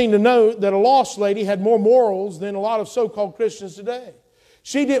 Interesting to note that a lost lady had more morals than a lot of so-called Christians today.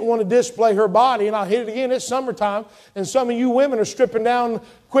 She didn't want to display her body, and I'll hit it again, it's summertime, and some of you women are stripping down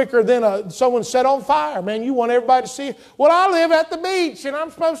quicker than someone set on fire. Man, you want everybody to see, well, I live at the beach, and I'm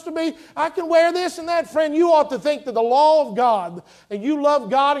supposed to be, I can wear this and that. Friend, you ought to think that the law of God, and you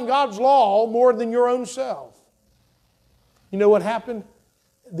love God and God's law more than your own self. You know what happened?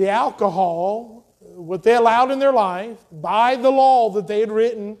 The alcohol, what they allowed in their life, by the law that they had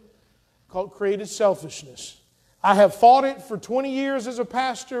written, created selfishness. I have fought it for 20 years as a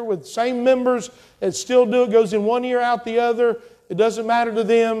pastor with same members that still do it. Goes in one ear, out the other. It doesn't matter to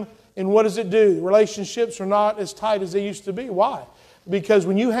them. And what does it do? Relationships are not as tight as they used to be. Why? Because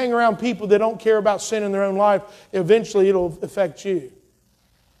when you hang around people that don't care about sin in their own life, eventually it'll affect you.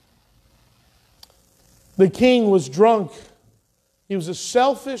 The king was drunk. He was a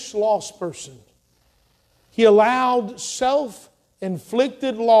selfish, lost person. He allowed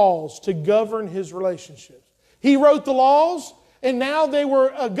self-inflicted laws to govern his relationships. He wrote the laws, and now they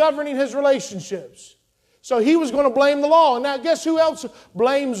were governing his relationships. So he was going to blame the law. And now guess who else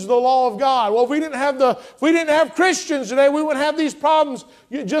blames the law of God? Well, if we didn't have Christians today, we wouldn't have these problems.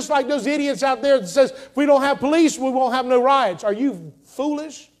 Just like those idiots out there that says, if we don't have police, we won't have no riots. Are you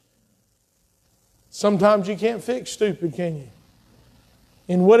foolish? Sometimes you can't fix stupid, can you?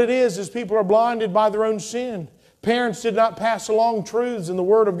 And what it is people are blinded by their own sin. Parents did not pass along truths in the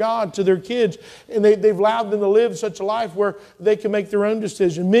Word of God to their kids, and they've allowed them to live such a life where they can make their own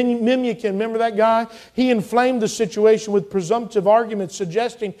decision. Mimikin, remember that guy? He inflamed the situation with presumptive arguments,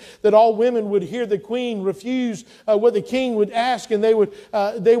 suggesting that all women would hear the queen refuse what the king would ask, and they would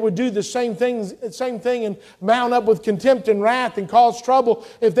do the same thing and mount up with contempt and wrath and cause trouble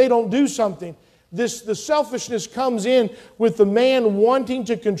if they don't do something. The selfishness comes in with the man wanting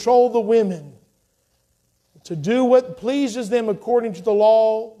to control the women, to do what pleases them according to the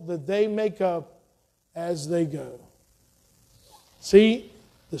law that they make up as they go. See,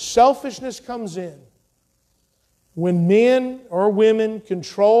 The selfishness comes in when men or women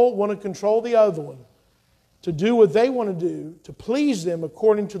want to control the other one to do what they want to do, to please them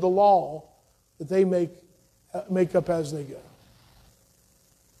according to the law that they make up as they go.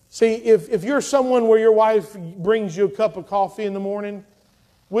 See, if you're someone where your wife brings you a cup of coffee in the morning,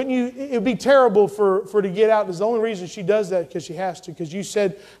 wouldn't you? It'd be terrible for her to get out. It's the only reason she does that because she has to. Because you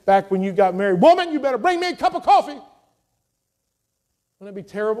said back when you got married, "Woman, you better bring me a cup of coffee." Wouldn't that be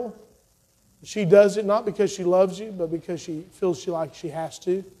terrible? She does it not because she loves you, but because she feels like she has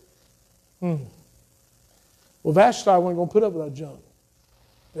to. Well, Vashti wasn't going to put up with that junk.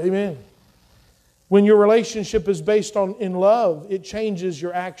 Amen. When your relationship is based in love, it changes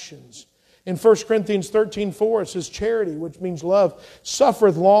your actions. In 1 Corinthians 13:4, it says, charity, which means love,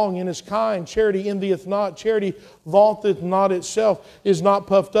 suffereth long and is kind. Charity envieth not. Charity vaunteth not itself, is not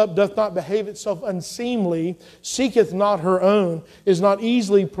puffed up, doth not behave itself unseemly, seeketh not her own, is not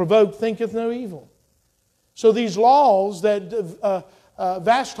easily provoked, thinketh no evil. So these laws that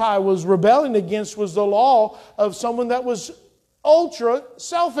Vashti was rebelling against was the law of someone that was ultra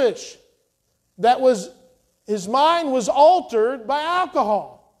selfish. His mind was altered by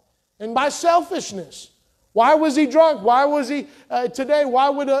alcohol and by selfishness. Why was he drunk? Why was he today? Why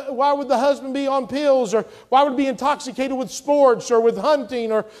would the husband be on pills, or why would he be intoxicated with sports or with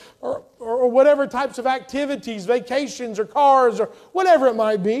hunting or whatever types of activities, vacations or cars or whatever it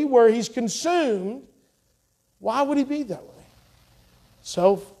might be, where he's consumed? Why would he be that way?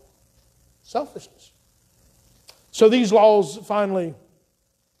 Selfishness. So these laws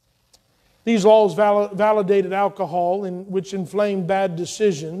validated alcohol, which inflamed bad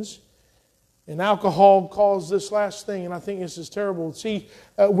decisions. And alcohol caused this last thing, and I think this is terrible. See,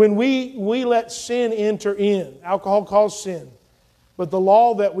 when we let sin enter in, alcohol caused sin. But the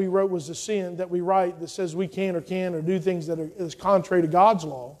law that we wrote was the sin that we write that says we can or do things that is contrary to God's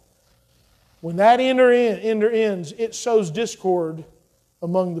law. When that ends, it sows discord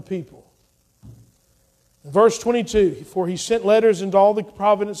among the people. In verse 22, for he sent letters into all the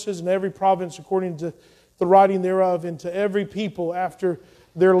provinces, and every province according to the writing thereof, into every people after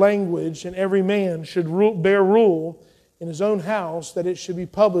their language, and every man should bear rule in his own house, that it should be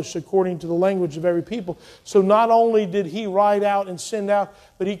published according to the language of every people. So not only did he write out and send out,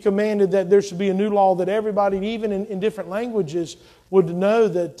 but he commanded that there should be a new law that everybody, even in different languages, would know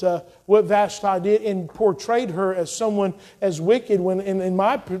that what Vashti did, and portrayed her as someone as wicked. When in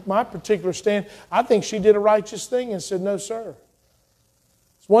my particular stand, I think she did a righteous thing and said, "No, sir."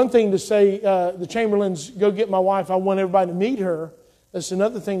 It's one thing to say, the chamberlains, "Go get my wife. I want everybody to meet her." It's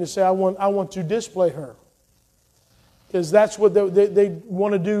another thing to say, I want to display her. Because that's what they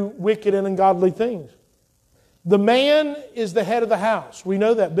want to do, wicked and ungodly things. The man is the head of the house. We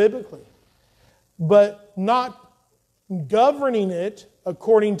know that biblically. But not governing it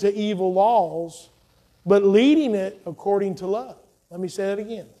according to evil laws, but leading it according to love. Let me say that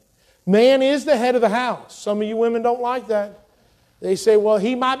again. Man is the head of the house. Some of you women don't like that. They say, "Well,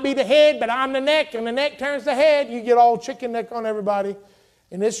 he might be the head, but I'm the neck, and the neck turns the head." You get all chicken neck on everybody.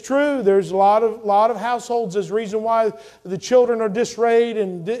 And it's true. There's a lot of households. There's a reason why the children are disarrayed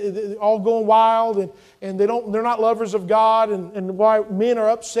and all going wild, and they're not lovers of God, and why men are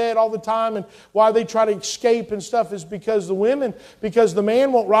upset all the time, and why they try to escape and stuff is because the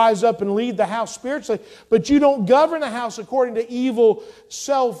man won't rise up and lead the house spiritually. But you don't govern the house according to evil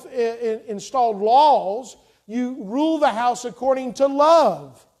self-installed laws. You rule the house according to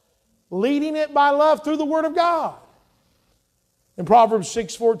love, leading it by love through the Word of God. In Proverbs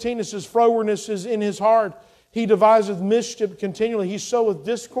 6:14, it says, "Frowardness is in his heart. He deviseth mischief continually. He soweth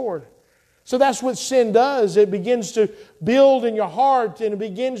discord." So that's what sin does. It begins to build in your heart, and it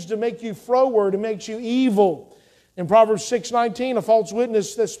begins to make you froward. It makes you evil. In Proverbs 6:19, "A false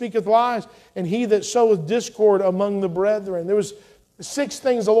witness that speaketh lies, and he that soweth discord among the brethren." There was 6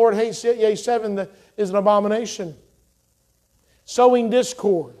 things the Lord hates, yea, 7 that is an abomination. Sowing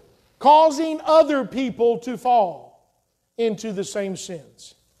discord, causing other people to fall into the same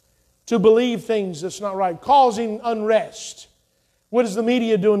sins, to believe things that's not right, causing unrest. What is the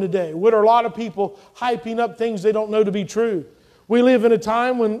media doing today? What are a lot of people hyping up things they don't know to be true? We live in a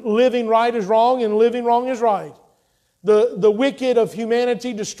time when living right is wrong and living wrong is right. The wicked of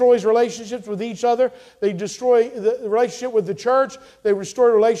humanity destroys relationships with each other. They destroy the relationship with the church. They destroy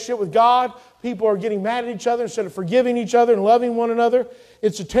the relationship with God. People are getting mad at each other instead of forgiving each other and loving one another.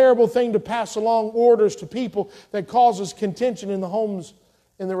 It's a terrible thing to pass along orders to people that causes contention in the homes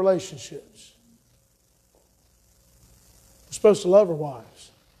and the relationships. We're supposed to love our wives.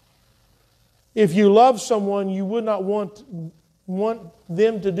 If you love someone, you would not want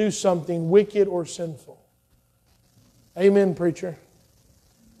them to do something wicked or sinful. Amen, preacher.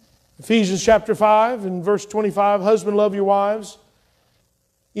 Ephesians chapter 5 and verse 25, husband, love your wives,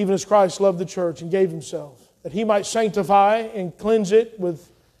 even as Christ loved the church and gave himself, that he might sanctify and cleanse it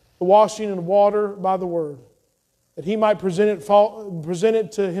with the washing and water by the word, that he might present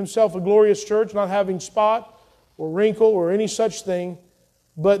it to himself a glorious church, not having spot or wrinkle or any such thing,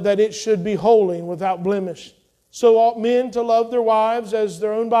 but that it should be holy and without blemish. So ought men to love their wives as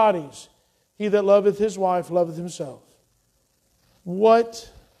their own bodies. He that loveth his wife loveth himself. What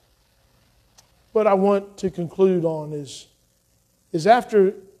I want to conclude on is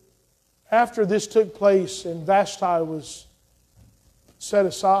after this took place and Vashti was set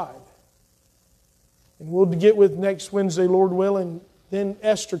aside, and we'll get with next Wednesday, Lord willing, then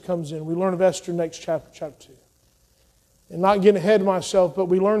Esther comes in. We learn of Esther next chapter, chapter 2. And not getting ahead of myself, but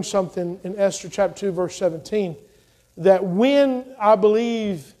we learn something in Esther chapter 2, verse 17, that when, I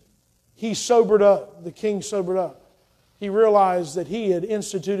believe, he sobered up, the king sobered up, he realized that he had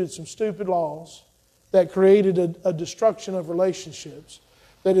instituted some stupid laws that created a destruction of relationships,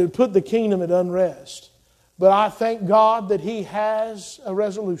 that had put the kingdom at unrest. But I thank God that he has a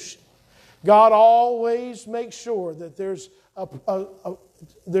resolution. God always makes sure that there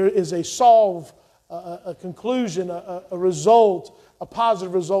is a solve, a conclusion, a result, a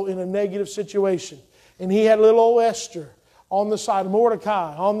positive result in a negative situation. And he had little old Esther on the side,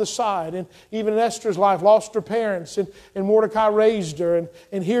 Mordecai on the side. And even in Esther's life, lost her parents, and Mordecai raised her.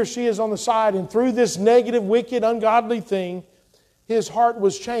 And here she is on the side. And through this negative, wicked, ungodly thing, his heart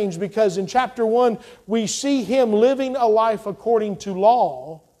was changed, because in chapter 1, we see him living a life according to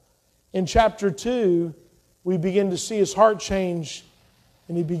law. In chapter 2, we begin to see his heart change,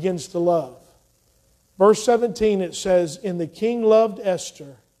 and he begins to love. Verse 17, it says, and the king loved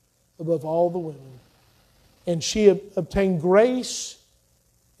Esther above all the women, and she obtained grace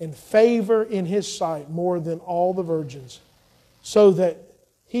and favor in his sight more than all the virgins, so that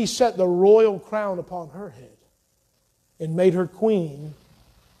he set the royal crown upon her head and made her queen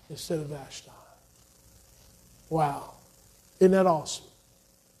instead of Vashti. Wow. Isn't that awesome?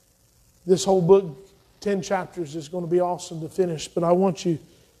 This whole book, 10 chapters, is going to be awesome to finish, but I want you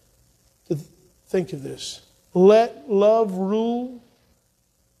to think of this. Let love rule,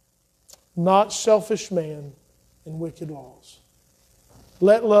 not selfish man and wicked laws.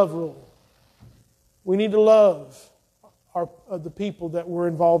 Let love rule. We need to love the people that we're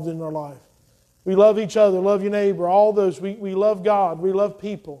involved in our life. We love each other, love your neighbor, all those. We love God, we love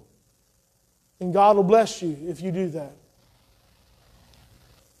people. And God will bless you if you do that.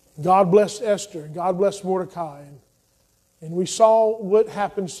 God blessed Esther, God blessed Mordecai. And we saw what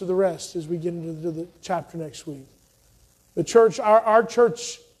happens to the rest as we get into the chapter next week. The church, our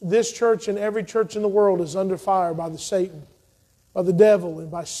church, this church and every church in the world is under fire by the Satan, by the devil,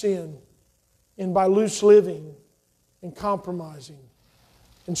 and by sin, and by loose living, and compromising,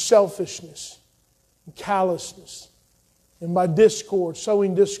 and selfishness, and callousness, and by discord,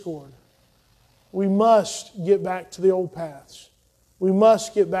 sowing discord. We must get back to the old paths. We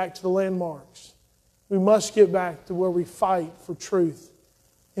must get back to the landmarks. We must get back to where we fight for truth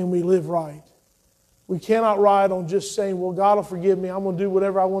and we live right. We cannot ride on just saying, well, God will forgive me. I'm going to do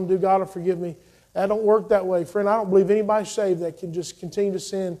whatever I want to do. God will forgive me. That don't work that way. Friend, I don't believe anybody saved that can just continue to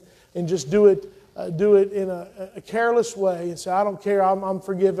sin and just do it in a careless way and say, I don't care, I'm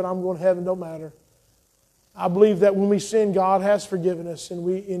forgiven, I'm going to heaven, don't matter. I believe that when we sin, God has forgiven us,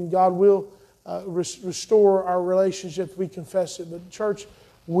 and God will restore our relationship if we confess it. But church,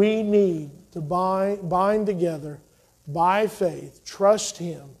 we need to bind together by faith, trust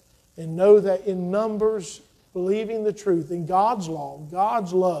Him, and know that in numbers, believing the truth, in God's law,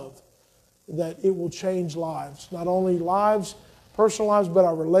 God's love, that it will change lives. Not only lives, personal lives, but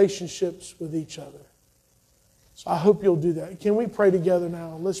our relationships with each other. So I hope you'll do that. Can we pray together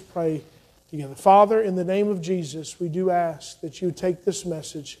now? Let's pray together. Father, in the name of Jesus, we do ask that you take this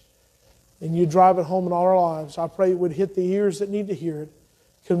message and you drive it home in all our lives. I pray it would hit the ears that need to hear it,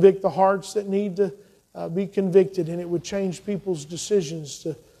 convict the hearts that need to be convicted, and it would change people's decisions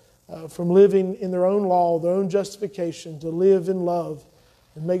from living in their own law, their own justification, to live in love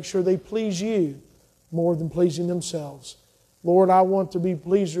and make sure they please you more than pleasing themselves. Lord, I want to be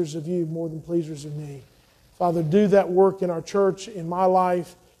pleasers of you more than pleasers of me. Father, do that work in our church, in my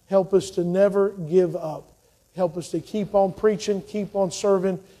life. Help us to never give up. Help us to keep on preaching, keep on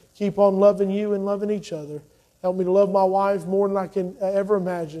serving, keep on loving you and loving each other. Help me to love my wife more than I can ever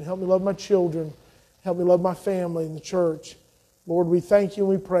imagine. Help me love my children. Help me love my family and the church. Lord, we thank you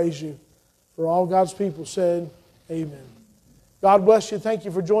and we praise you. For all God's people said, amen. God bless you. Thank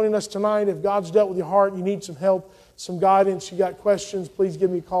you for joining us tonight. If God's dealt with your heart, you need some help, some guidance, you got questions, please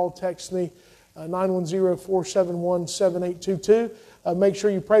give me a call, text me. 910-471-7822. Make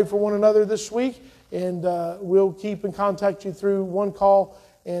sure you pray for one another this week, and we'll keep in contact you through one call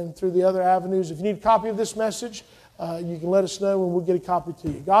and through the other avenues. If you need a copy of this message, you can let us know and we'll get a copy to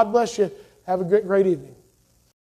you. God bless you. Have a great evening.